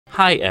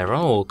Hi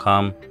everyone,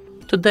 welcome.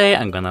 Today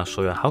I'm gonna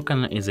show you how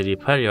can you easily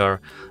pair your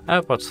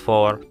AirPods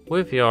 4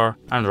 with your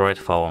Android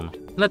phone.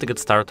 Let's get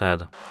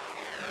started.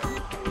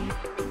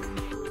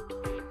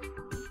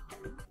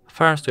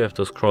 First you have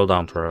to scroll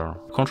down to your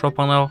control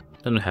panel,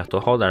 then you have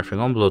to hold everything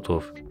on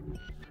Bluetooth.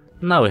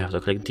 Now we have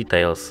to click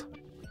details.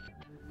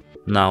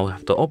 Now we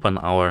have to open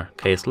our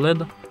case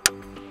lid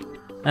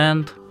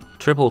and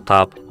triple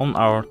tap on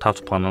our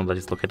touch panel that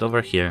is located over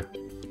here.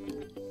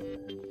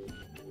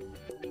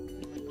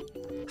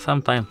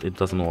 Sometimes it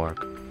doesn't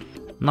work.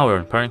 Now we're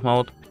in pairing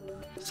mode,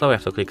 so we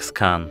have to click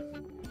scan.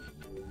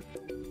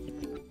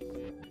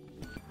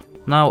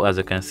 Now as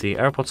you can see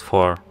AirPods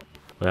 4,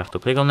 we have to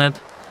click on it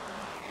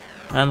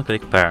and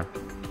click pair.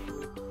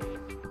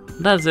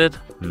 That's it,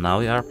 now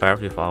we are paired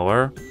with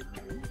our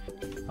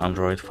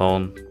Android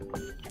phone.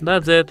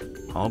 That's it,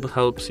 hope it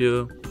helps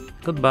you.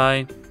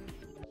 Goodbye.